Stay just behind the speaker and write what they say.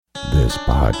This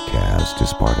podcast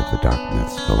is part of the Dark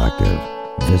Myths Collective.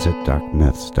 Visit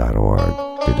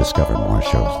darkmyths.org to discover more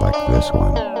shows like this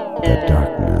one. The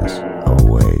darkness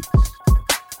awaits.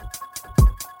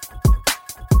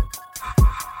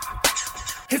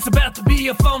 It's about to be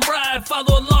a fun ride.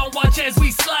 Follow along, watch as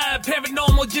we slide.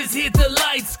 Paranormal just hit the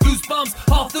lights. Goosebumps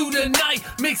all through the night.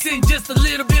 Mixing just a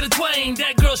little bit of twang.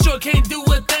 That girl sure can't do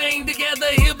a thing. Together,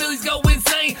 hillbillies go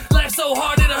insane. Laugh so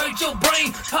hard it'll hurt your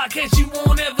brain. Podcast you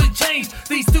won't ever change.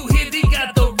 These two here, they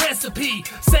got the recipe.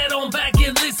 Sit on back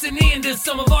and listen in to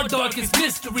some of our darkest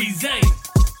mysteries, eh?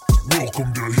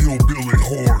 Welcome to Hillbilly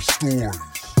Horror Stories.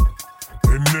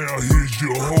 And now here's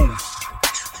your hosts,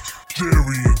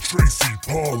 Jerry and Tracy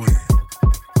Polly,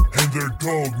 and their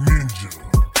dog Ninja.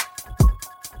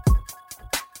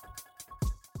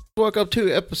 Welcome to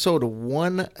episode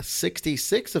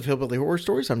 166 of Hillbilly Horror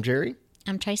Stories. I'm Jerry.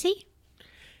 I'm Tracy.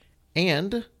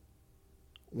 And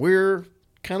we're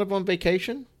kind of on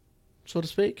vacation, so to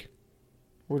speak.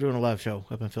 We're doing a live show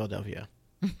up in Philadelphia.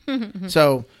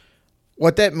 So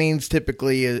what that means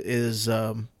typically is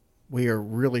we are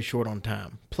really short on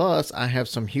time. Plus, I have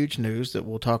some huge news that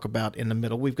we'll talk about in the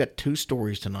middle. We've got two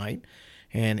stories tonight.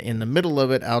 And in the middle of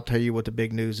it, I'll tell you what the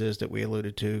big news is that we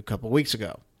alluded to a couple weeks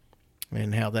ago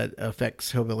and how that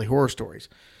affects Hillbilly Horror Stories.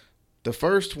 The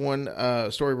first one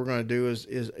story we're going to do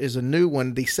is a new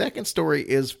one. The second story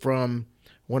is from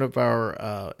one of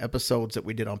our episodes that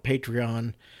we did on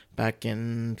Patreon back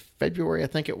in February, I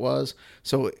think it was.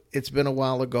 So it's been a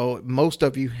while ago. Most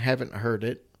of you haven't heard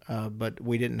it. But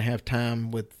we didn't have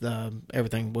time with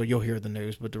everything. Well, you'll hear the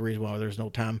news, but the reason why there's no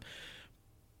time.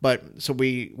 But so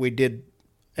we did,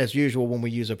 as usual, when we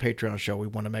use a Patreon show, we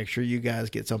want to make sure you guys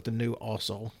get something new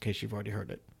also, in case you've already heard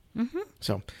it. Mm-hmm.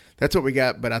 So that's what we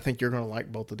got, but I think you're going to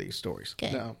like both of these stories.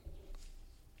 Good. Now,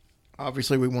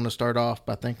 obviously, we want to start off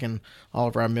by thanking all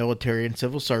of our military and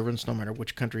civil servants, no matter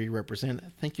which country you represent.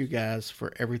 Thank you guys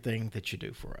for everything that you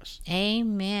do for us.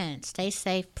 Amen. Stay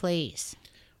safe, please.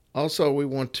 Also, we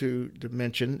want to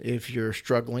mention if you're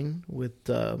struggling with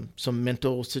some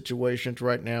mental situations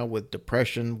right now, with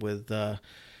depression, with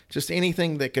just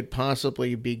anything that could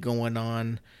possibly be going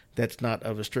on that's not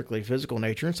of a strictly physical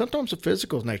nature, and sometimes a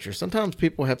physical nature. Sometimes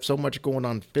people have so much going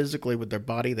on physically with their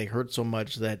body, they hurt so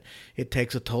much that it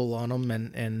takes a toll on them,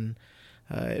 and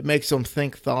it makes them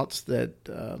think thoughts that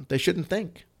they shouldn't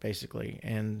think, basically.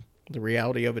 And the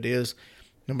reality of it is,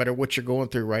 no matter what you're going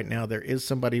through right now, there is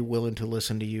somebody willing to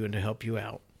listen to you and to help you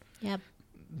out. Yep.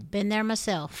 Been there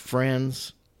myself.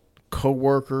 Friends,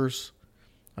 co-workers,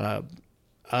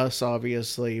 us,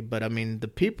 obviously. But, I mean, the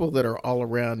people that are all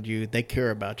around you, they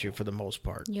care about you for the most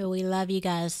part. Yeah, we love you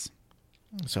guys.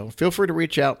 So feel free to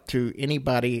reach out to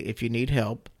anybody if you need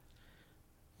help.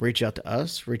 Reach out to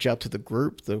us. Reach out to the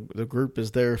group. The group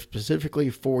is there specifically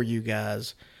for you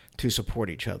guys to support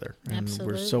each other. And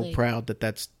Absolutely. We're so proud that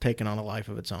that's taken on a life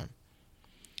of its own.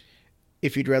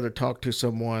 If you'd rather talk to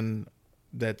someone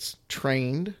that's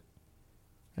trained,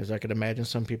 as I could imagine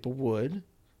some people would,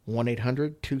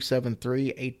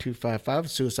 1-800-273-8255,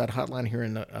 suicide hotline here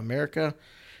in America.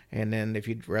 And then if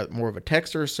you'd rather more of a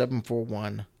texter,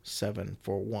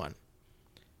 741-741.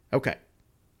 Okay.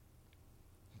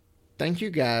 Thank you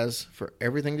guys for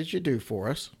everything that you do for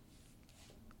us.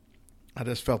 I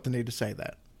just felt the need to say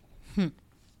that.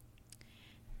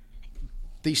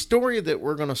 The story that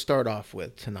we're going to start off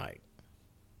with tonight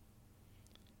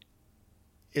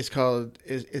is called,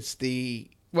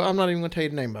 well, I'm not even going to tell you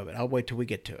the name of it. I'll wait till we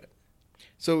get to it.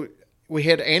 So we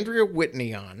had Andrea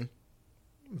Whitney on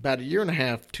about a year and a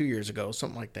half, 2 years ago,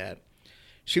 something like that.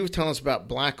 She was telling us about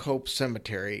Black Hope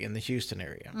Cemetery in the Houston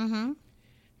area. Mm-hmm.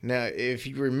 Now, if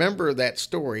you remember that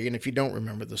story, and if you don't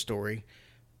remember the story,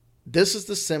 this is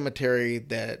the cemetery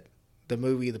that the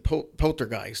movie, The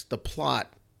Poltergeist, the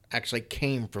plot actually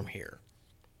came from here.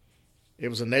 It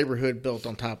was a neighborhood built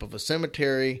on top of a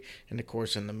cemetery. And of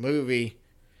course, in the movie,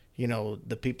 you know,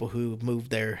 the people who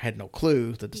moved there had no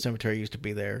clue that the cemetery used to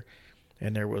be there.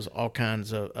 And there was all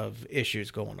kinds of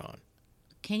issues going on.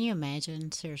 Can you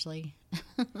imagine? Seriously.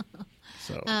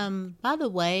 So, by the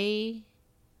way,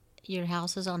 your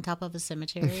house is on top of a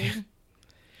cemetery.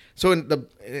 So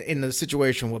in the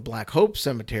situation with Black Hope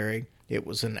Cemetery, it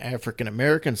was an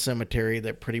African-American cemetery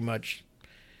that pretty much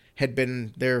had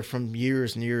been there from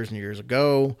years and years and years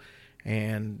ago.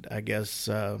 And I guess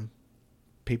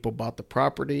people bought the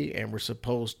property and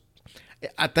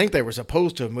I think they were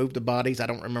supposed to have moved the bodies. I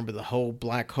don't remember the whole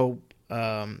Black Hope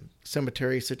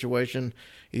cemetery situation.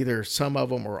 Either some of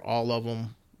them or all of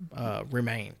them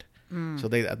remained. So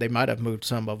they might have moved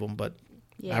some of them, but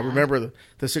yeah. I remember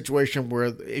the situation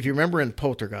where, if you remember in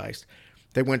Poltergeist,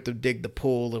 they went to dig the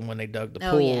pool, and when they dug the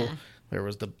pool, There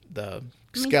was the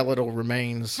skeletal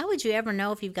remains. How would you ever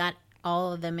know if you've got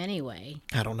all of them anyway?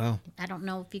 I don't know. I don't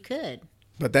know if you could.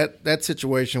 But that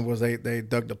situation was they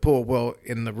dug the pool. Well,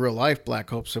 in the real life Black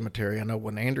Hope Cemetery, I know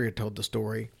when Andrea told the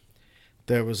story,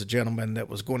 there was a gentleman that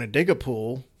was going to dig a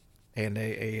pool, and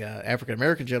a African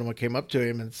American gentleman came up to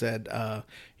him and said,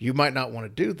 "You might not want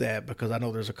to do that because I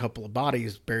know there's a couple of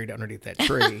bodies buried underneath that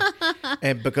tree."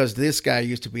 And because this guy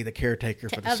used to be the caretaker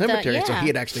for the cemetery, so he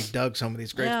had actually dug some of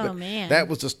these graves. Oh, but man. that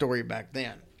was the story back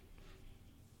then.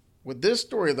 With this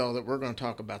story, though, that we're going to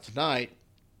talk about tonight,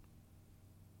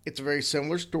 it's a very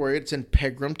similar story. It's in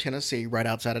Pegram, Tennessee, right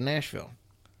outside of Nashville.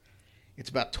 It's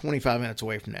about 25 minutes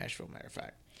away from Nashville, matter of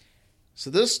fact. So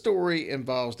this story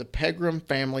involves the Pegram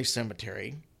Family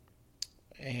Cemetery,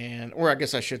 or I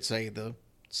guess I should say the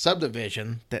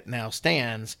subdivision that now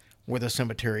stands where the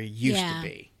cemetery used to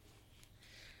be.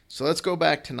 So let's go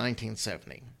back to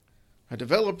 1970. A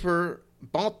developer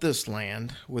bought this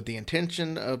land with the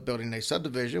intention of building a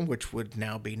subdivision, which would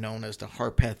now be known as the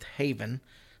Harpeth Haven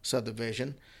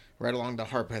subdivision, right along the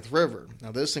Harpeth River.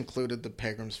 Now, this included the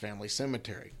Pegram's Family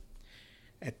Cemetery.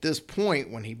 At this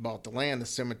point, when he bought the land, the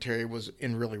cemetery was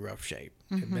in really rough shape.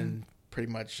 It had been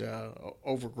pretty much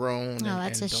overgrown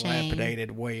and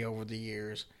dilapidated way over the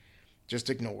years, just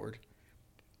ignored.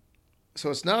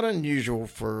 So it's not unusual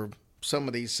for some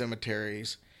of these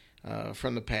cemeteries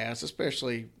from the past,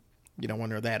 especially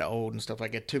when they're that old and stuff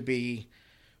like that, to be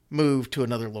moved to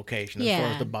another location as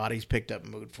far as the bodies picked up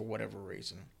and moved for whatever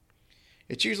reason.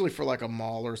 It's usually for like a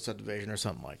mall or subdivision or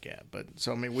something like that. But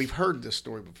so, I mean, we've heard this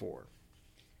story before.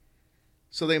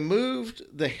 So they moved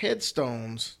the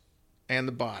headstones and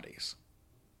the bodies.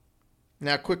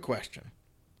 Now, quick question.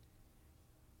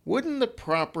 Wouldn't the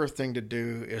proper thing to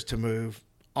do is to move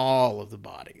all of the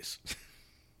bodies?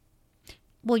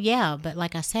 Well, yeah, but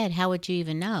like I said, how would you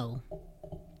even know?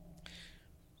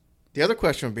 The other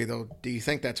question would be, though, do you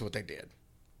think that's what they did?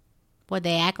 Would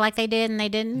they act like they did and they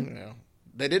didn't? No,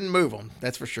 they didn't move them,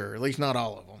 that's for sure. At least not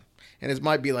all of them. And it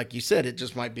might be like you said, it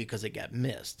just might be because it got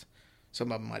missed.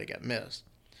 Some of them might have got missed.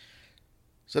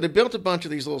 So they built a bunch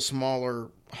of these little smaller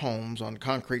homes on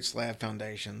concrete slab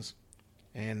foundations.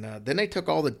 And then they took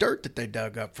all the dirt that they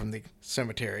dug up from the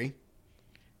cemetery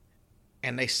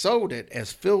and they sold it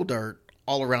as fill dirt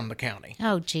all around the county.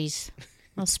 Oh, geez.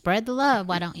 Well, spread the love,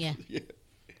 why don't you? Yeah.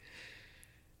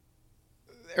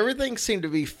 Everything seemed to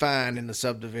be fine in the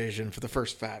subdivision for the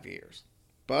first 5 years.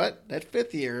 But that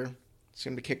fifth year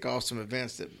seemed to kick off some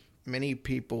events that many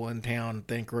people in town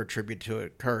think are attributed to a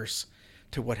curse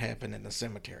to what happened in the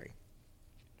cemetery.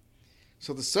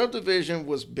 So the subdivision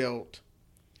was built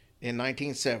in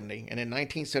 1970, and in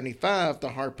 1975, the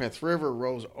Harpeth River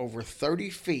rose over 30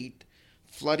 feet,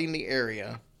 flooding the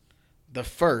area, the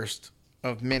first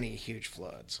of many huge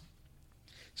floods.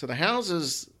 So the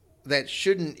houses that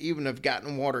shouldn't even have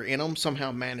gotten water in them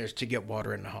somehow managed to get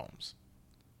water in the homes.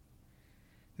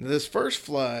 Now, this first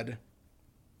flood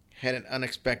had an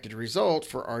unexpected result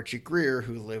for Archie Greer,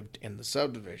 who lived in the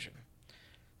subdivision.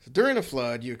 So during a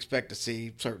flood, you expect to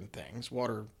see certain things,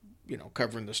 water,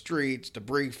 covering the streets,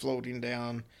 debris floating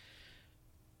down.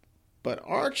 But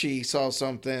Archie saw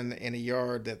something in a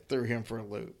yard that threw him for a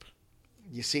loop.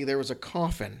 You see, there was a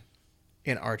coffin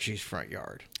in Archie's front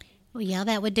yard. Well, yeah,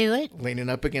 that would do it. Leaning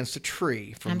up against a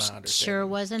tree, from my I'm understanding. sure it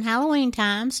wasn't Halloween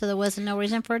time, so there wasn't no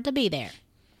reason for it to be there.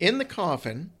 In the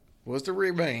coffin was the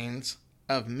remains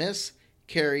of Miss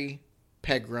Carrie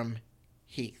Pegram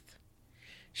Heath.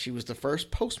 She was the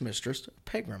first postmistress of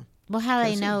Pegram. Well, how do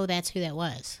they know that's who that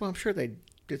was? Well, I'm sure they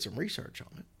did some research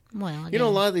on it. Well, a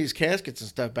lot of these caskets and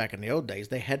stuff back in the old days,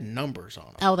 they had numbers on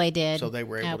them. Oh, they did? So they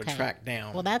were able to track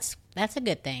down. Well, that's a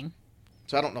good thing.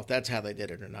 So I don't know if that's how they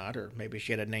did it or not, or maybe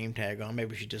she had a name tag on.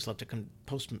 Maybe she just left a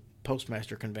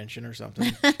postmaster convention or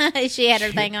something. She had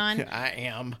her thing on. I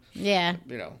am. Yeah.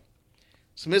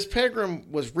 So Miss Pegram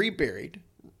was reburied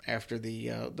after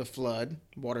the flood.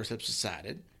 Waters have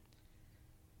subsided.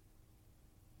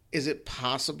 Is it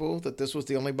possible that this was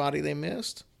the only body they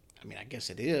missed? I mean, I guess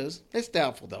it is. It's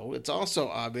doubtful, though. It's also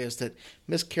obvious that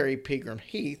Miss Carrie Pegram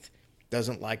Heath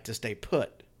doesn't like to stay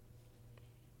put.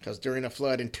 Because during a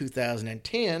flood in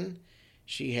 2010,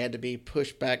 she had to be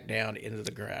pushed back down into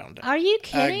the ground. Are you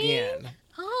kidding? Again.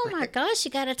 Oh, my gosh. She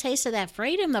got a taste of that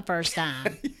freedom the first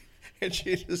time. And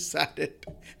she decided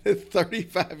that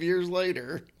 35 years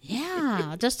later.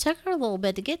 Yeah, it just took her a little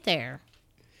bit to get there.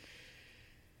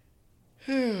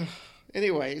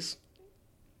 Anyways,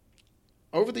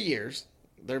 over the years,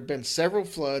 there have been several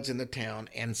floods in the town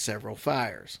and several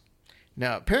fires.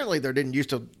 Now, apparently there didn't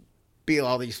used to be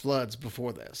all these floods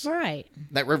before this. Right.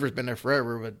 That river's been there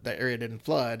forever, but that area didn't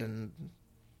flood. And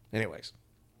anyways,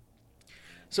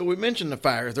 So we mentioned the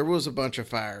fires. There was a bunch of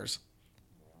fires.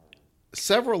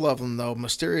 Several of them, though,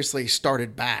 mysteriously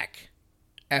started back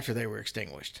after they were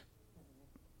extinguished.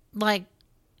 Like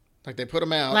they put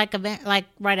them out. like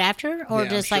right after, or Yeah,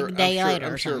 just I'm like sure- a day I'm sure- later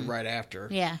I'm or sure something? right after.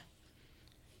 Yeah.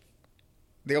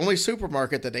 The only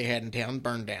supermarket that they had in town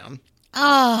burned down.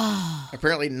 Oh,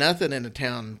 Apparently nothing in the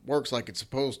town works like it's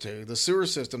supposed to. The sewer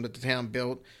system that the town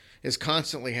built is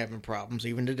constantly having problems,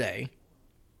 even today.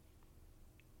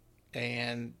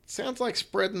 And sounds like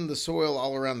spreading the soil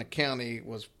all around the county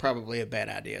was probably a bad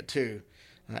idea, too.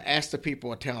 Ask the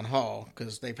people at Town Hall,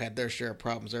 because they've had their share of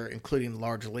problems there, including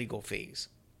large legal fees.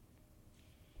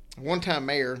 One-time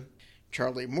mayor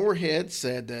Charlie Moorhead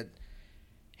said that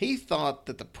he thought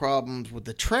that the problems with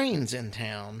the trains in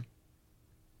town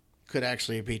could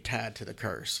actually be tied to the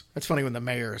curse. That's funny when the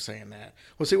mayor is saying that.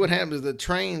 Well, see, what happens is the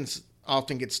trains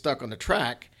often get stuck on the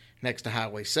track next to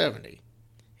Highway 70.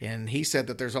 And he said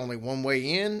that there's only one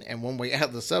way in and one way out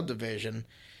of the subdivision,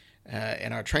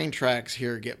 and our train tracks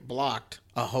here get blocked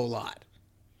a whole lot.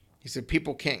 He said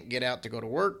people can't get out to go to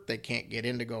work, they can't get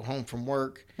in to go home from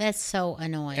work, that's so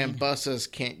annoying. and buses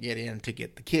can't get in to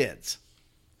get the kids.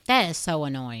 That is so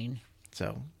annoying.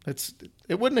 So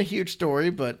it wasn't a huge story,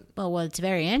 but Well, it's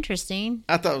very interesting.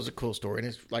 I thought it was a cool story. And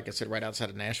it's, like I said, right outside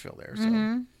of Nashville there.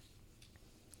 So.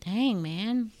 Dang,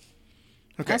 man.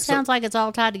 Okay, That sounds like it's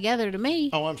all tied together to me.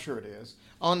 Oh, I'm sure it is.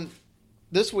 On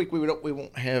this week, we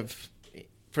won't have,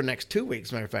 for the next 2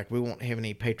 weeks, matter of fact, we won't have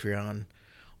any Patreon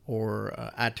or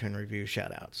iTunes review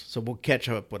shout-outs. So we'll catch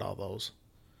up with all those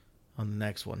on the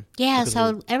next one. Yeah, Because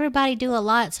so everybody do a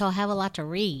lot, so I'll have a lot to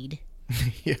read.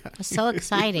 yeah. It's so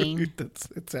exciting.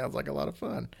 It sounds like a lot of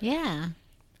fun. Yeah.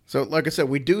 So, like I said,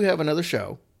 we do have another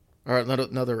show, or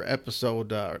another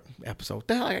episode.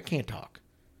 I can't talk.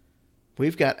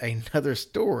 We've got another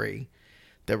story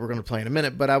that we're going to play in a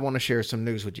minute, but I want to share some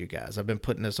news with you guys. I've been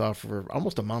putting this off for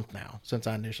almost a month now, since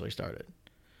I initially started.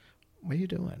 What are you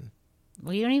doing?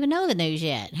 Well, you don't even know the news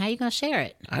yet. How are you going to share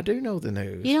it? I do know the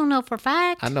news. You don't know for a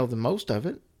fact? I know the most of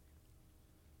it.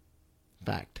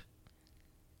 Fact.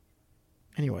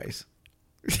 Anyways.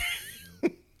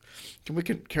 Can we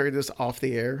carry this off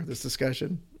the air, this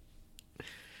discussion?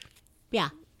 Yeah.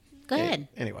 Go ahead.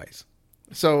 Anyways.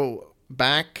 So,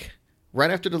 back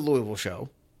right after the Louisville show,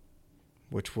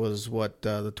 which was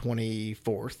the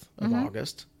 24th of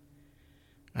August,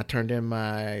 I turned in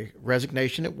my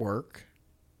resignation at work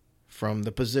from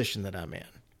the position that I'm in.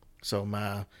 So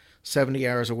my 70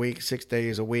 hours a week, 6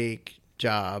 days a week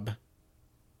job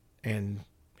and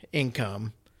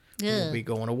income will Ugh. be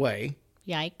going away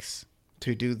Yikes.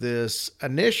 to do this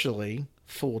initially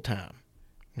full time.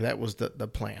 That was the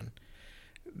plan.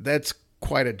 That's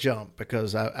quite a jump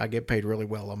because I get paid really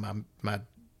well on my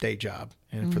day job.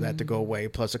 And for that to go away,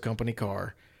 plus a company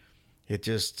car, it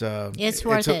just It's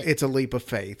worth it. It's a leap of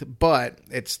faith. But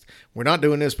we're not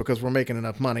doing this because we're making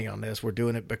enough money on this. We're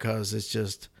doing it because it's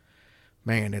just,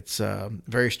 man, it's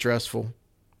very stressful.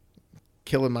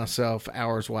 Killing myself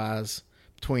hours wise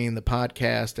between the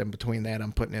podcast and between that,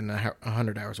 I'm putting in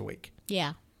 100 hours a week.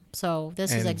 Yeah. So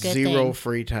this is And a good zero thing.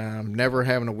 free time, never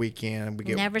having a weekend. We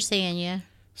get Never seeing you.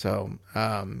 so,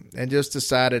 and just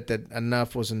decided that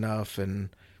enough was enough, and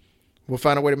we'll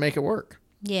find a way to make it work.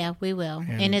 Yeah, we will.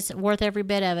 And it's worth every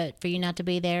bit of it for you not to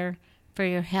be there for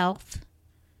your health,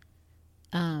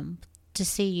 to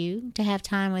see you, to have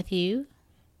time with you,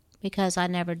 because I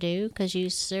never do, because you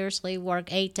seriously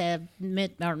work 8 to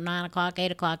 9 o'clock,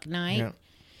 8 o'clock at night. Yeah.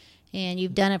 And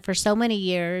you've done it for so many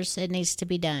years, it needs to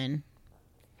be done.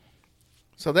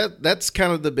 So that's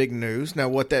kind of the big news. Now,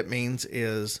 what that means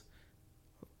is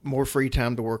more free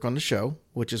time to work on the show,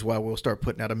 which is why we'll start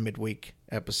putting out a midweek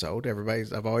episode.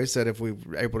 I've always said if we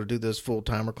were able to do this full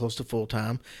time or close to full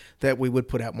time, that we would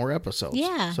put out more episodes.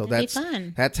 Yeah, so that'd be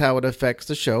fun. That's how it affects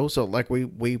the show. So like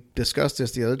we discussed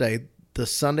this the other day, the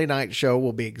Sunday night show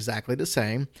will be exactly the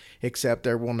same, except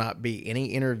there will not be any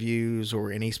interviews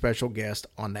or any special guest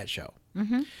on that show.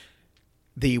 Mm-hmm.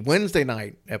 The Wednesday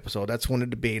night episode, that's when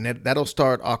it'll be, and that'll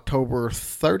start October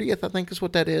 30th, I think is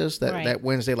what that is. Right. That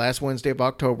Wednesday, last Wednesday of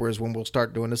October is when we'll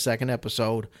start doing the second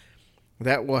episode.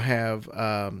 That will have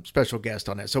special guest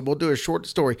on it. So we'll do a short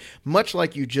story, much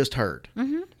like you just heard.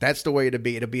 Mm-hmm. That's the way it'll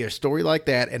be. It'll be a story like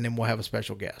that, and then we'll have a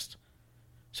special guest.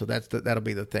 So that'll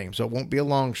be the theme. So it won't be a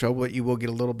long show, but you will get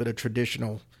a little bit of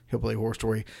traditional hillbilly horror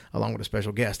story along with a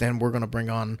special guest. And we're going to bring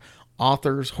on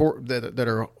authors that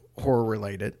are horror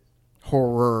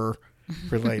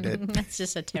related. That's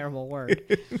just a terrible word.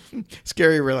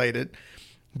 Scary related.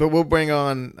 But we'll bring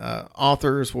on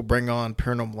authors, we'll bring on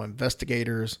paranormal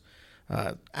investigators,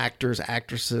 actors,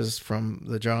 actresses from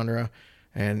the genre,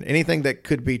 And anything that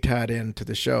could be tied into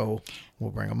the show,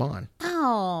 we'll bring them on.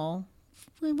 Oh,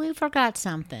 we forgot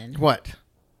something. What?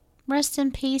 Rest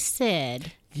in peace,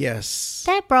 Sid. Yes.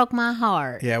 That broke my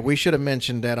heart. Yeah, we should have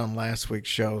mentioned that on last week's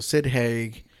show. Sid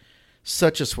Haig,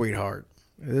 such a sweetheart.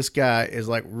 This guy is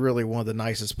like really one of the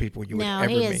nicest people you would ever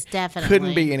meet. No, he is definitely.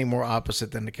 Couldn't be any more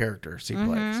opposite than the characters he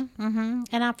plays. Mm-hmm.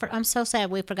 And I'm so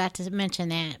sad we forgot to mention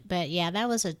that. But yeah, that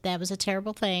was a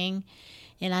terrible thing.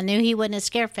 And I knew he wasn't at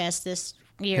Scarefest this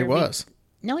year. He was.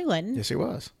 No, he wasn't. Yes, he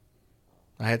was.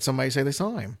 I had somebody say they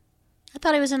saw him. I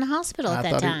thought he was in the hospital at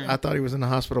that time. I thought he was in the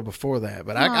hospital before that,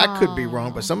 but I could be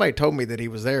wrong. But somebody told me that he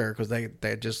was there because they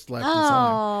had just left and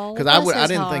saw him. Because I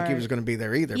didn't think he was going to be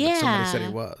there either, but somebody said he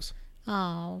was.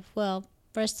 Oh, well,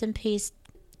 rest in peace,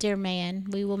 dear man.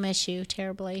 We will miss you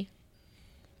terribly.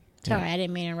 Sorry, I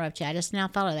didn't mean to interrupt you. I just now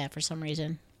thought of that for some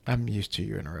reason. I'm used to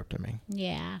you interrupting me.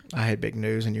 Yeah. I had big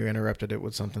news and you interrupted it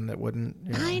with something that wouldn't.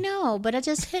 I know, but it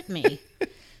just hit me.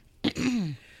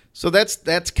 So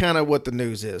that's kind of what the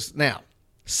news is. Now,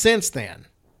 since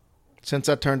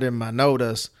I turned in my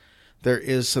notice, there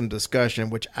is some discussion,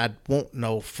 which I won't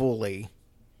know fully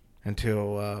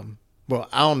until,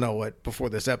 I'll know it before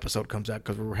this episode comes out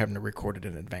because we're having to record it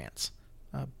in advance.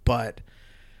 But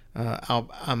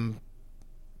I'm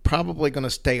probably going to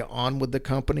stay on with the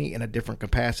company in a different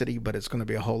capacity, but it's going to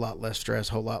be a whole lot less stress,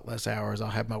 a whole lot less hours. I'll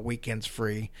have my weekends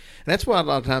free. And that's why a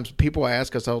lot of times people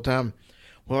ask us all the time,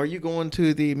 well, are you going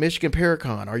to the Michigan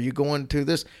Paracon? Are you going to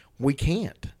this? We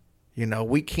can't.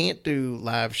 We can't do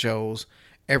live shows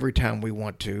every time we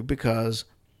want to because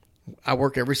I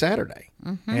work every Saturday.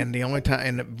 Mm-hmm. And the only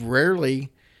time, and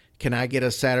rarely can I get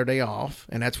a Saturday off.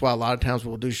 And that's why a lot of times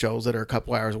we'll do shows that are a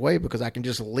couple hours away because I can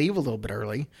just leave a little bit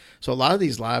early. So a lot of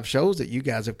these live shows that you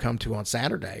guys have come to on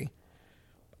Saturday,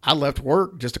 I left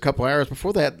work just a couple hours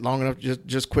before that, long enough,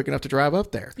 just quick enough to drive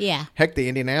up there. Yeah. Heck, the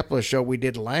Indianapolis show we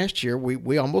did last year,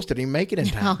 we almost didn't even make it in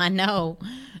time. Oh, I know.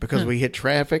 Because we hit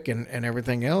traffic and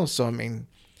everything else. So, I mean,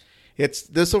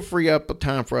 this will free up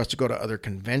time for us to go to other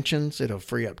conventions. It'll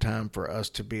free up time for us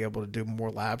to be able to do more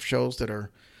live shows that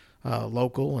are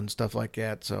local and stuff like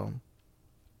that. So,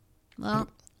 well,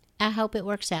 I hope it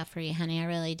works out for you, honey. I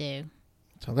really do.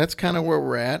 So that's kind of where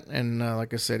we're at. And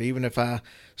like I said, even if I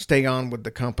stay on with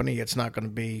the company, it's not going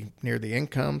to be near the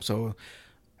income. So,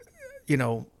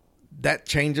 that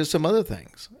changes some other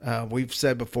things. We've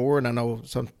said before, and I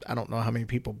don't know how many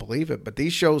people believe it, but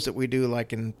these shows that we do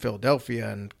like in Philadelphia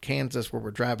and Kansas where we're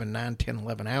driving 9, 10,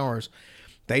 11 hours,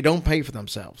 they don't pay for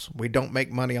themselves. We don't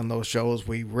make money on those shows.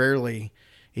 We rarely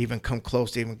even come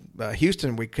close to even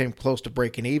Houston. We came close to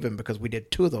breaking even because we did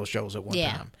 2 of those shows at one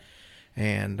time.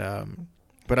 And,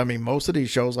 but I mean, most of these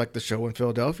shows, like the show in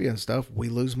Philadelphia and stuff, we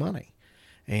lose money.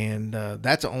 And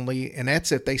that's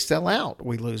if they sell out,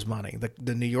 we lose money.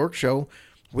 The New York show,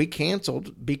 we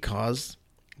canceled because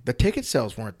the ticket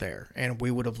sales weren't there. And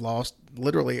we would have lost,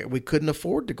 literally, we couldn't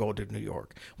afford to go to New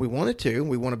York. We wanted to.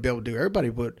 We want to be able to do everybody.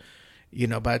 But,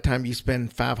 by the time you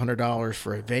spend $500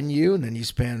 for a venue and then you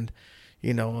spend,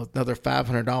 another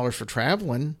 $500 for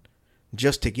traveling,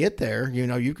 just to get there, you're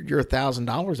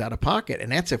 $1,000 out of pocket,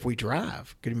 and that's if we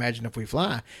drive. Could you imagine if we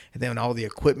fly, and then all the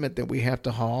equipment that we have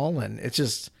to haul, and it's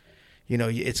just,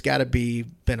 it's got to be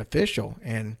beneficial.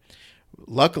 And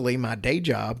luckily, my day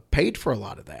job paid for a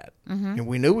lot of that, and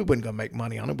we knew we wasn't going to make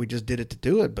money on it. We just did it to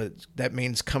do it. But that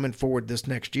means coming forward this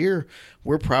next year,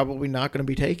 we're probably not going to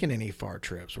be taking any far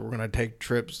trips. We're going to take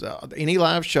trips. Any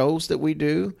live shows that we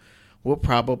do will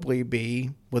probably be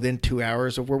within 2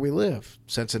 hours of where we live.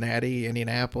 Cincinnati,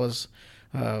 Indianapolis,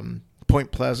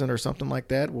 Point Pleasant or something like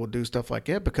that. We'll do stuff like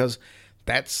that because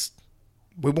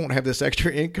we won't have this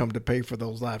extra income to pay for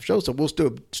those live shows. So we'll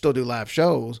still do live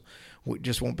shows. We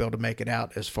just won't be able to make it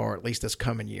out as far, at least this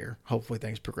coming year. Hopefully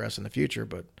things progress in the future,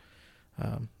 but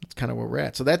that's kind of where we're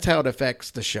at. So that's how it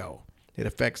affects the show. It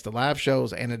affects the live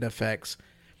shows and it affects,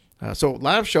 so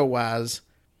live show wise,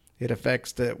 it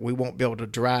affects that we won't be able to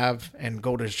drive and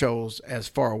go to shows as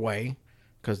far away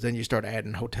because then you start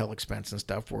adding hotel expense and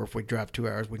stuff where if we drive 2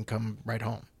 hours, we can come right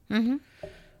home. Mm-hmm.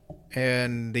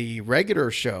 And the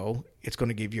regular show, it's going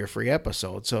to give you a free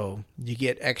episode. So you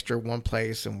get extra one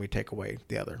place and we take away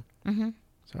the other. Mm-hmm.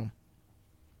 So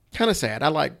kind of sad. I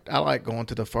like going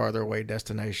to the farther away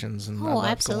destinations. And I love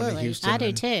absolutely. Going to Houston I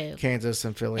do too. Kansas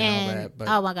and Philly and all that. But,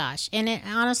 oh my gosh. And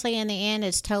honestly, in the end,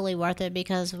 it's totally worth it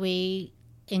because we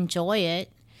enjoy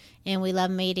it and we love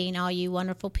meeting all you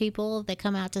wonderful people that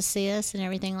come out to see us and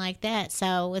everything like that.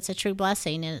 So it's a true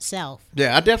blessing in itself.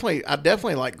 Yeah, I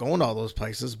definitely like going to all those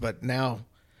places, but now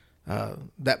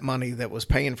that money that was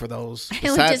paying for those. We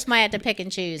just might have to pick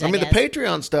and choose. I mean, guess. the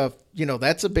Patreon stuff,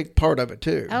 that's a big part of it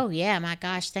too. Oh yeah, my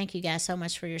gosh! Thank you guys so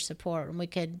much for your support. And we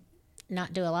could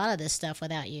not do a lot of this stuff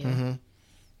without you. Mm-hmm.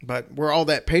 But where all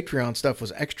that Patreon stuff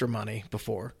was extra money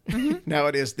before, now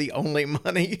it is the only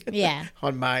money. Yeah.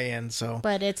 On my end, so.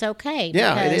 But it's okay.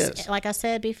 Yeah, because, it is. Like I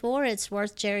said before, it's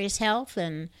worth Jerry's health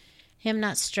and him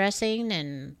not stressing,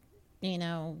 and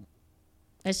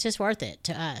it's just worth it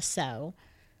to us. So,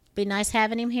 be nice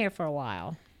having him here for a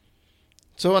while.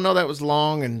 So I know that was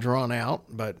long and drawn out,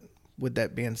 but with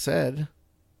that being said,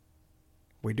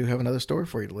 we do have another story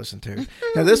for you to listen to.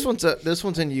 Now this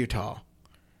one's in Utah,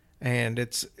 and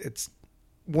it's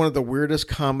one of the weirdest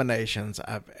combinations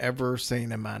I've ever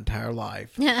seen in my entire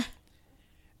life. Yeah.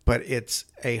 But it's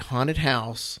a haunted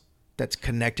house that's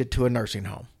connected to a nursing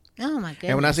home. Oh my goodness!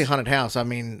 And when I say haunted house, I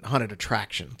mean haunted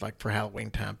attraction, like for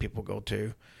Halloween time people go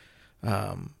to,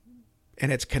 and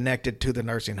it's connected to the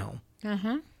nursing home.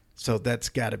 So that's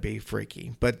got to be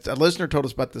freaky. But a listener told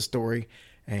us about this story,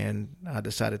 and I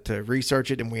decided to research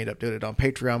it, and we ended up doing it on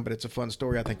Patreon. But it's a fun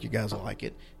story. I think you guys will like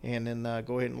it. And then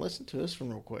go ahead and listen to this one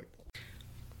real quick.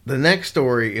 The next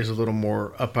story is a little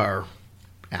more up our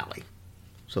alley,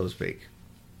 so to speak.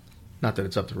 Not that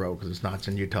it's up the road, because it's not. It's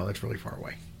in Utah. It's really far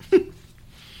away.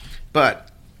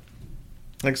 But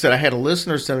like I said, I had a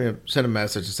listener send a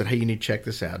message and said, "Hey, you need to check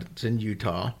this out. It's in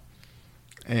Utah,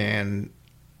 and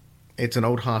it's an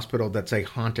old hospital that's a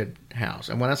haunted house."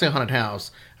 And when I say haunted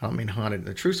house, I don't mean haunted in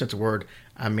the true sense of the word.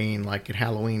 I mean like at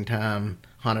Halloween time,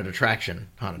 haunted attraction,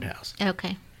 haunted house.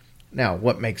 Okay. Now,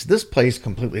 what makes this place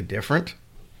completely different?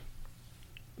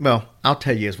 Well, I'll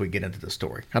tell you as we get into the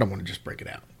story. I don't want to just break it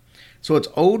out. So it's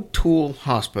Old Tool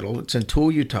Hospital. It's in Tool,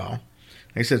 Utah.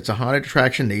 They said it's a haunted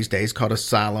attraction these days called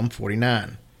Asylum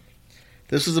 49.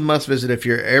 This is a must visit if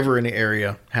you're ever in the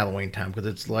area Halloween time, because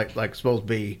it's like supposed to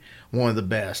be one of the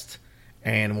best.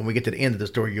 And when we get to the end of the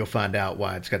story, you'll find out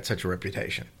why it's got such a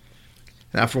reputation.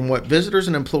 Now, from what visitors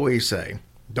and employees say,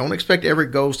 don't expect every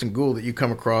ghost and ghoul that you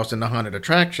come across in the haunted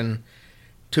attraction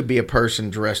to be a person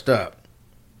dressed up.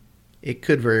 It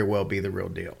could very well be the real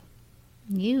deal.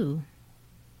 Real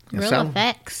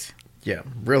effects. Yeah,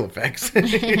 real effects.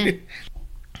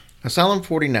 Asylum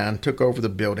 49 took over the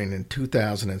building in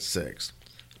 2006,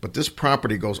 but this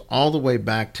property goes all the way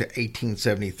back to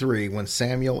 1873 when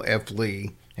Samuel F.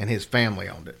 Lee and his family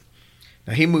owned it.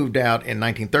 Now, he moved out in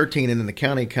 1913, and then the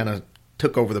county kind of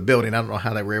took over the building. I don't know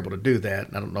how they were able to do that.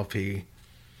 I don't know if he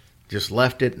just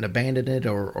left it and abandoned it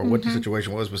or what the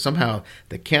situation was, but somehow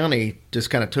the county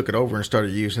just kind of took it over and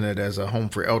started using it as a home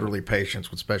for elderly patients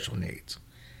with special needs.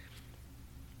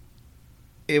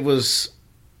 It was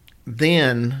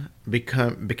then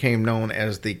became known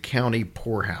as the county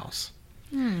poorhouse.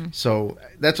 So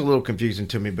that's a little confusing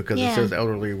to me because it says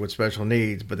elderly with special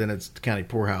needs, but then it's the county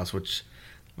poorhouse, which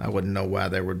I wouldn't know why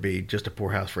there would be just a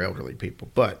poorhouse for elderly people,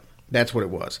 but that's what it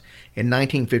was. In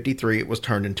 1953, it was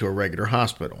turned into a regular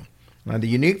hospital. Now, the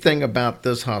unique thing about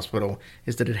this hospital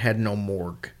is that it had no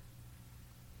morgue.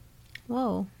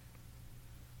 Whoa.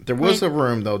 There was a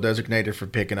room, though, designated for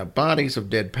picking up bodies of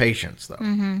dead patients,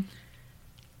 though.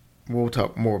 We'll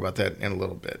talk more about that in a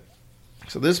little bit.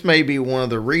 So this may be one of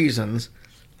the reasons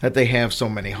that they have so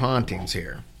many hauntings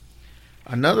here.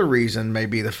 Another reason may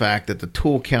be the fact that the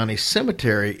Toole County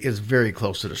Cemetery is very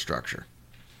close to the structure.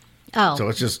 Oh. So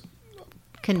it's just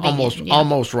convenient,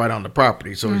 almost right on the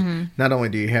property. So not only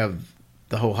do you have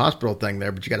the whole hospital thing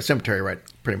there, but you got a cemetery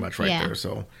pretty much right there.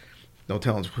 So no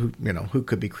telling who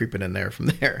could be creeping in there from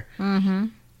there.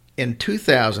 In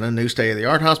 2000, a new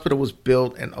state-of-the-art hospital was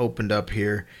built and opened up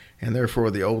here, and therefore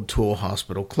the old Toole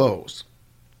Hospital closed.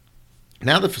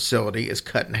 Now the facility is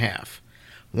cut in half.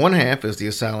 One half is the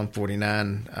Asylum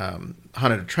 49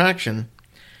 haunted attraction,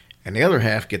 and the other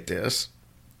half, get this,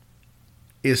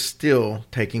 is still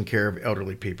taking care of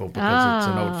elderly people because it's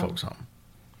an old folks home.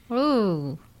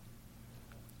 Ooh.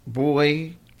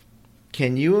 Boy,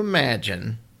 can you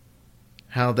imagine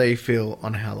how they feel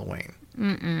on Halloween?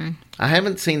 I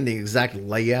haven't seen the exact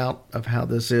layout of how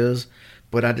this is,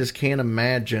 but I just can't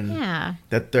imagine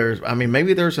that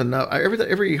maybe there's enough.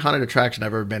 Every haunted attraction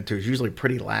I've ever been to is usually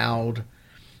pretty loud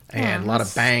and a lot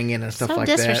of banging and stuff like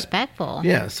that. So disrespectful.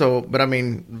 Yeah, but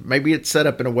maybe it's set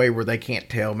up in a way where they can't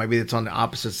tell. Maybe it's on the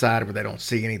opposite side where they don't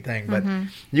see anything. But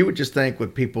you would just think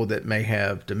with people that may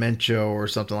have dementia or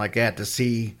something like that, to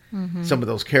see some of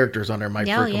those characters on there might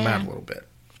freak them out a little bit.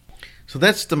 So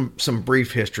that's some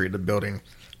brief history of the building,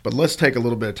 but let's take a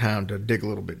little bit of time to dig a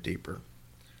little bit deeper.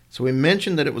 So we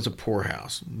mentioned that it was a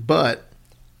poorhouse, but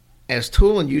as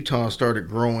Toole and Utah started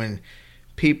growing,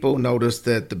 people noticed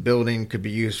that the building could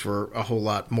be used for a whole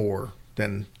lot more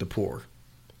than the poor.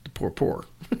 the poor.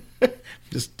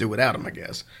 Just do without them, I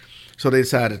guess. So they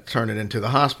decided to turn it into the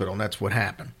hospital, and that's what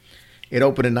happened. It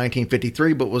opened in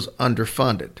 1953, but was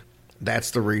underfunded.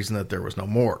 That's the reason that there was no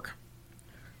morgue.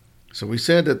 So we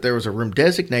said that there was a room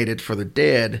designated for the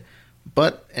dead,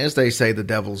 but as they say, the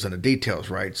devil's in the details,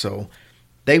 right? So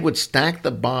they would stack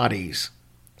the bodies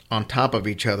on top of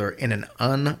each other in an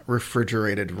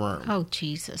unrefrigerated room. Oh,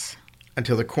 Jesus.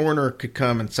 Until the coroner could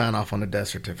come and sign off on the death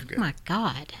certificate. Oh, my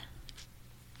God.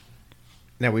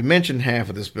 Now, we mentioned half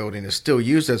of this building is still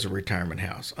used as a retirement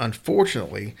house.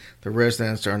 Unfortunately, the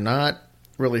residents are not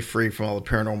really free from all the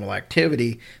paranormal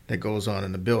activity that goes on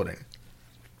in the building.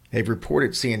 They've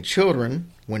reported seeing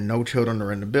children when no children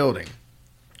are in the building.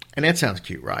 And that sounds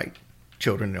cute, right?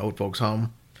 Children in the old folks'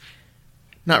 home?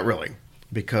 Not really,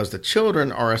 because the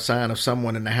children are a sign of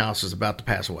someone in the house is about to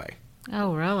pass away.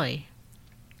 Oh, really?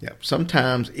 Yep.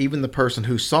 Sometimes even the person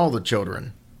who saw the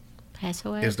children Pass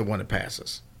away? is the one that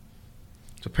passes.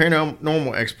 So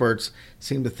paranormal experts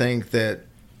seem to think that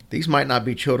these might not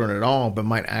be children at all, but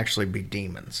might actually be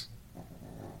demons.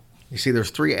 You see,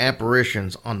 there's 3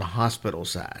 apparitions on the hospital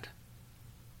side.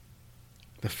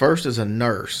 The first is a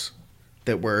nurse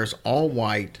that wears all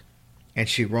white, and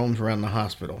she roams around the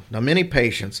hospital. Now, many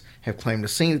patients have claimed to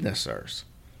see this nurse.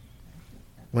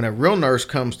 When a real nurse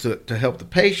comes to help the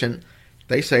patient,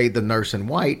 they say the nurse in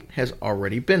white has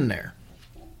already been there.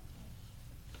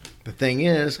 The thing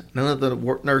is, none of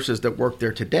the nurses that work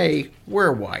there today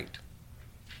wear white.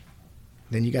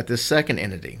 Then you got this second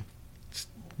entity. It's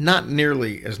not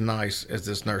nearly as nice as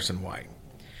this nurse in white.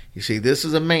 You see, this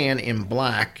is a man in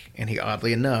black, and he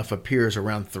oddly enough appears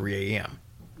around 3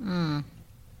 a.m.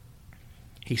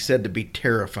 He's said to be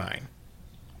terrifying.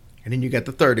 And then you got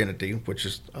the third entity, which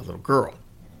is a little girl.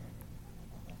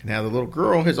 Now, the little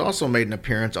girl has also made an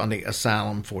appearance on the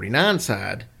Asylum 49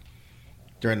 side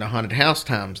during the haunted house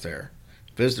times there.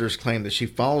 Visitors claim that she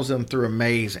follows them through a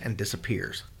maze and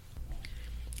disappears.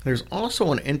 There's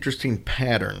also an interesting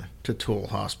pattern to Toole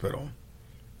Hospital.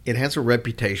 It has a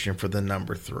reputation for the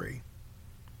number 3.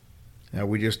 Now,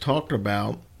 we just talked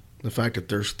about the fact that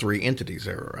there's 3 entities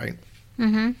there, right?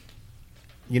 Mm-hmm.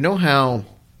 You know how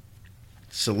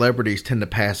celebrities tend to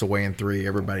pass away in 3?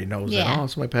 Everybody knows that. Yeah. Oh,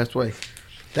 somebody passed away.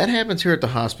 That happens here at the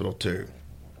hospital, too.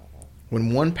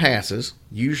 When one passes,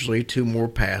 usually 2 more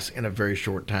pass in a very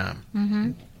short time.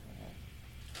 Mm-hmm.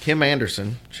 Kim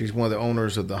Anderson, she's one of the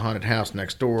owners of the haunted house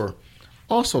next door,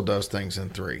 also does things in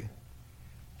 3.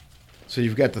 So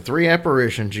you've got the 3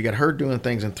 apparitions, you got her doing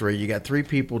things in 3, you got 3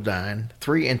 people dying,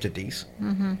 3 entities.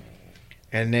 Mm-hmm.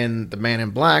 And then the man in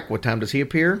black, what time does he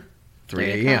appear?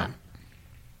 3 a.m.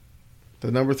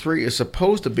 The number 3 is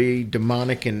supposed to be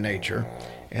demonic in nature,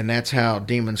 and that's how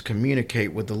demons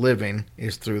communicate with the living,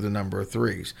 is through the number of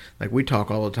 3s. Like we talk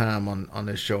all the time on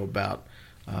this show about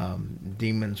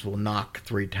demons will knock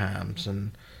 3 times,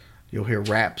 and you'll hear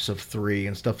raps of 3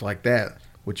 and stuff like that,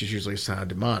 which is usually a sign of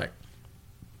demonic.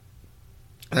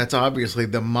 That's obviously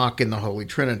them mocking the Holy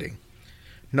Trinity.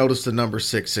 Notice the number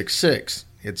 666.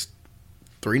 It's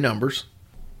 3 numbers,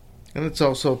 and it's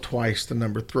also twice the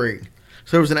number 3.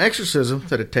 So there was an exorcism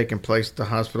that had taken place at the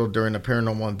hospital during a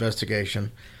paranormal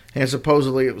investigation, and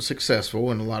supposedly it was successful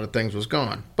and a lot of things was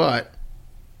gone. But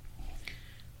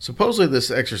supposedly this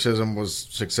exorcism was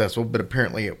successful, but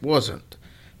apparently it wasn't,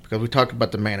 because we talked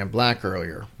about the man in black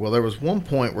earlier. Well, there was one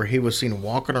point where he was seen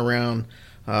walking around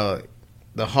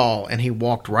the hall, and he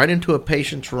walked right into a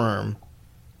patient's room,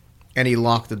 and he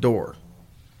locked the door.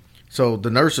 So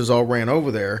the nurses all ran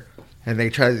over there, and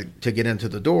they tried to get into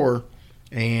the door,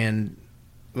 and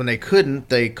when they couldn't,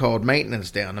 they called maintenance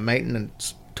down. The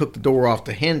maintenance took the door off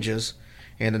the hinges,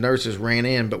 and the nurses ran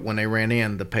in, but when they ran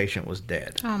in, the patient was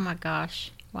dead. Oh, my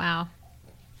gosh. Wow.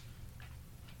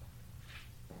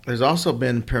 There's also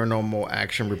been paranormal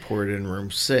action reported in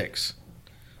room 6.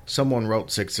 Someone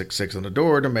wrote 666 on the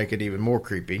door to make it even more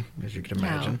creepy, as you can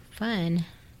imagine. Oh, fun.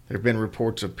 There have been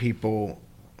reports of people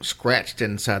scratched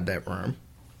inside that room.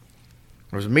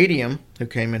 There was a medium who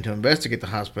came in to investigate the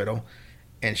hospital,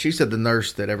 and she said the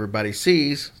nurse that everybody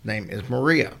sees, his name is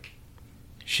Maria.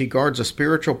 She guards a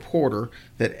spiritual portal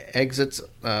that exits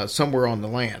somewhere on the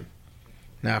land.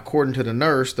 Now, according to the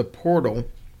nurse, the portal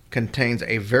contains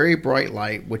a very bright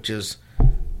light, which is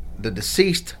the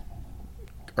deceased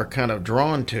are kind of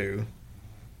drawn to,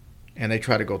 and they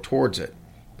try to go towards it.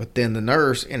 But then the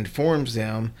nurse informs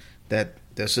them that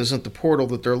this isn't the portal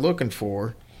that they're looking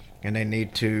for, and they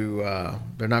need to,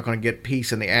 they're not going to get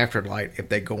peace in the afterlife if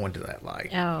they go into that light.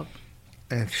 Oh.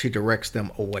 And she directs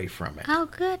them away from it. Oh,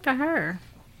 good for her.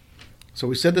 So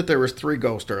we said that there was 3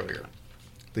 ghosts earlier.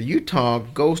 The Utah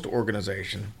Ghost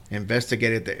Organization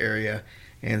investigated the area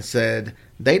and said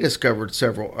they discovered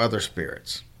several other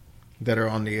spirits that are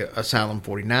on the Asylum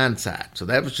 49 side. So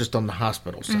that was just on the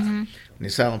hospital side. On the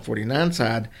Asylum 49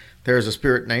 side, there's a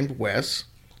spirit named Wes.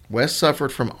 Wes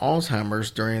suffered from Alzheimer's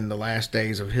during the last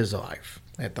days of his life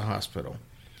at the hospital.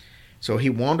 So he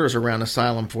wanders around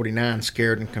Asylum 49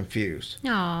 scared and confused.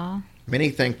 Aw. Many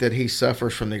think that he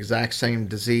suffers from the exact same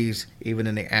disease even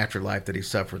in the afterlife that he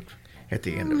suffered at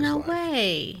the end of his No life.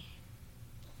 way.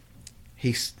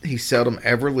 He seldom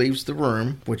ever leaves the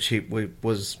room, which he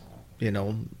was,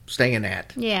 staying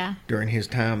at Yeah. during his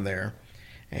time there.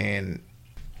 And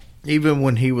even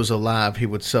when he was alive, he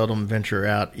would seldom venture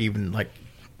out, even like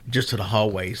just to the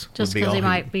hallways. Just would be because all he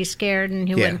might be scared and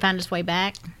he Yeah. wouldn't find his way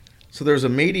back. So there's a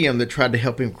medium that tried to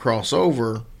help him cross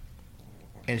over,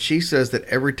 and she says that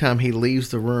every time he leaves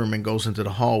the room and goes into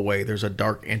the hallway, there's a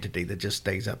dark entity that just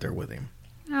stays out there with him.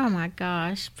 Oh my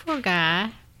gosh. Poor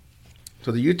guy.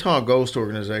 So the Utah Ghost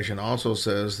Organization also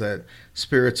says that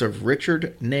spirits of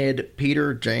Richard, Ned,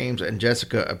 Peter, James, and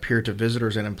Jessica appear to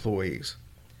visitors and employees.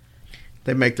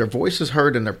 They make their voices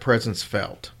heard and their presence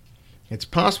felt. It's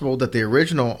possible that the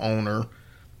original owner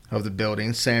of the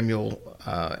building, Samuel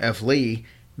F. Lee,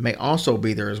 may also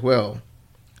be there as well.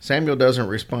 Samuel doesn't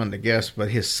respond to guests,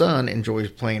 but his son enjoys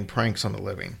playing pranks on the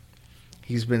living.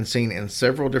 He's been seen in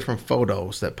several different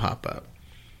photos that pop up.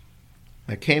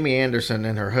 Now, Cami Anderson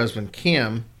and her husband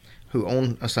Kim, who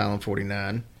own Asylum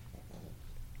 49,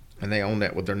 and they own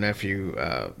that with their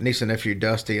niece and nephew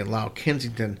Dusty and Lyle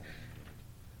Kensington,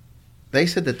 they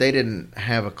said that they didn't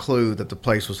have a clue that the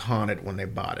place was haunted when they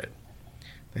bought it.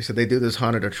 They said they do this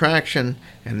haunted attraction,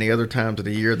 and the other times of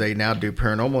the year they now do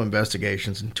paranormal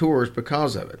investigations and tours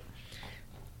because of it.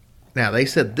 Now, they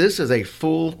said this is a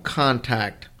full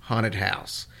contact haunted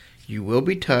house. You will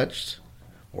be touched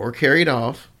or carried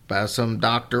off by some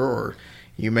doctor, or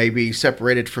you may be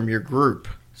separated from your group,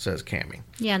 says Cami.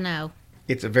 Yeah, no.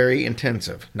 It's a very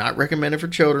intensive, not recommended for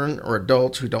children or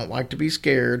adults who don't like to be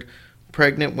scared,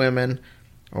 pregnant women,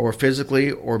 or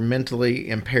physically or mentally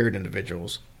impaired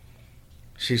individuals.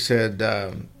 She said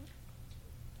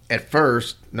at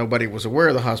first nobody was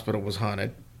aware the hospital was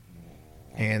haunted,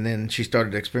 and then she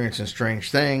started experiencing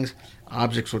strange things.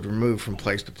 Objects would move from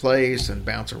place to place and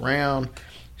bounce around.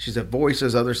 She said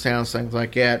voices, other sounds, things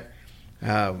like that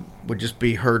would just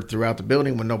be heard throughout the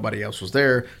building when nobody else was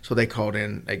there. So they called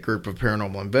in a group of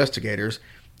paranormal investigators.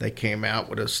 They came out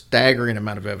with a staggering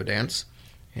amount of evidence,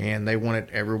 and they wanted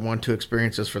everyone to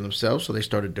experience this for themselves, so they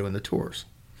started doing the tours.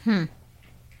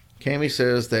 Cami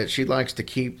says that she likes to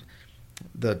keep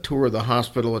the tour of the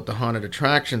hospital at the haunted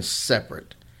attractions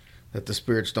separate, that the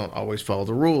spirits don't always follow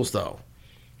the rules, though.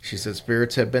 She said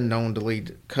spirits have been known to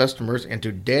lead customers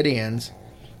into dead ends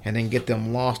and then get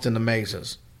them lost in the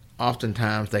mazes.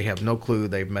 Oftentimes, they have no clue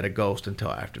they've met a ghost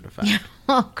until after the fact.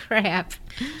 Oh, crap.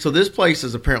 So this place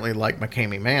is apparently like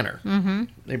McCamey Manor.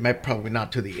 Mm-hmm. It may probably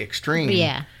not to the extreme.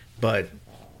 Yeah. But,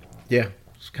 yeah,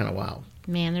 it's kind of wild.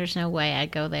 Man, there's no way I'd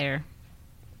go there.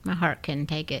 My heart couldn't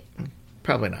take it.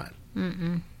 Probably not.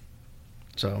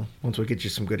 So once we get you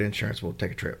some good insurance, we'll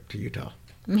take a trip to Utah.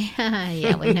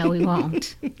 Yeah, we know we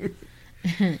won't.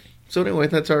 So anyway,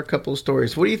 that's our couple of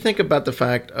stories. What do you think about the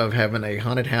fact of having a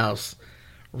haunted house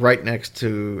right next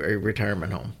to a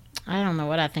retirement home? I don't know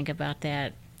what I think about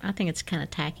that. I think it's kind of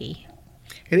tacky.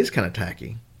 It is kind of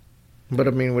tacky. But,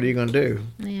 I mean, what are you going to do?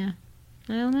 Yeah.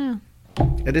 I don't know.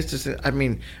 It is just, I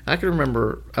mean, I can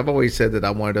remember, I've always said that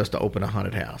I wanted us to open a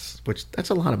haunted house, which that's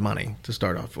a lot of money to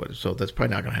start off with, so that's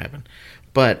probably not going to happen.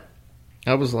 But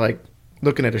I was like,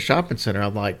 looking at a shopping center,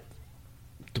 I'm like,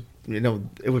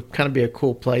 it would kind of be a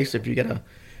cool place if you get a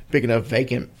big enough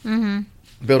vacant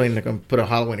building that can put a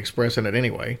Halloween Express in it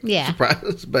anyway. Yeah.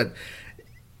 Surprise. But,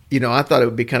 I thought it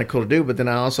would be kind of cool to do, but then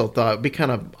I also thought it'd be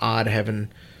kind of odd having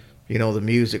the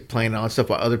music playing and all that stuff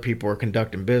while other people are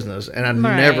conducting business. And I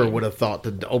never would have thought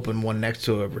to open one next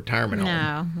to a retirement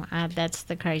home. No, that's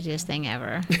the craziest thing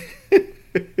ever.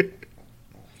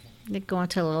 They're going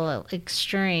to a little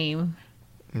extreme.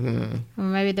 Or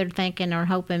maybe they're thinking or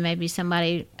hoping maybe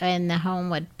somebody in the home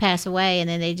would pass away and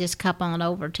then they just come on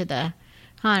over to the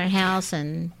haunted house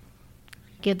and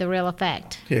give the real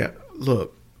effect. Yeah,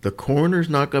 look, the coroner's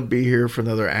not going to be here for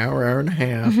another hour and a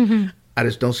half. I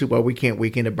just don't see why we can't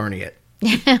weekend at Bernie it.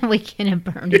 Weekend at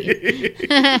Bernie.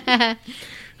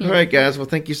 All right, guys. Well,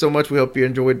 thank you so much. We hope you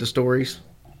enjoyed the stories.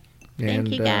 Thank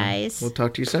you, guys. We'll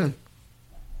talk to you soon.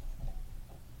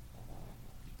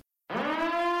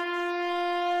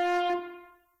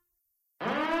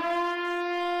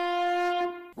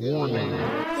 Warning.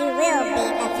 You will be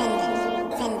offended.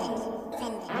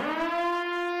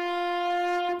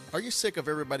 Are you sick of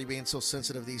everybody being so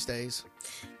sensitive these days?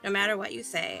 No matter what you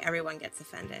say, everyone gets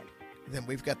offended. Then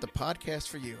we've got the podcast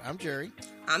for you. I'm Jerry.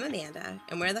 I'm Amanda,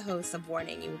 and we're the hosts of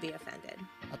Warning, You Will Be Offended.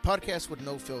 A podcast with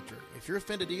no filter. If you're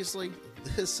offended easily,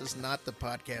 this is not the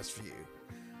podcast for you.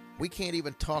 We can't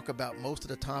even talk about most of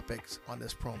the topics on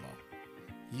this promo.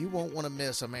 You won't want to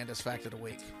miss Amanda's Fact of the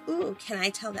Week. Ooh, can I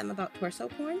tell them about torso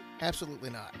porn? Absolutely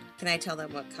not. Can I tell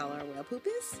them what color whale poop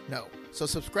is? No. So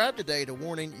subscribe today to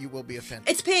Warning, You Will Be Offended.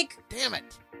 It's pink! Damn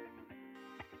it!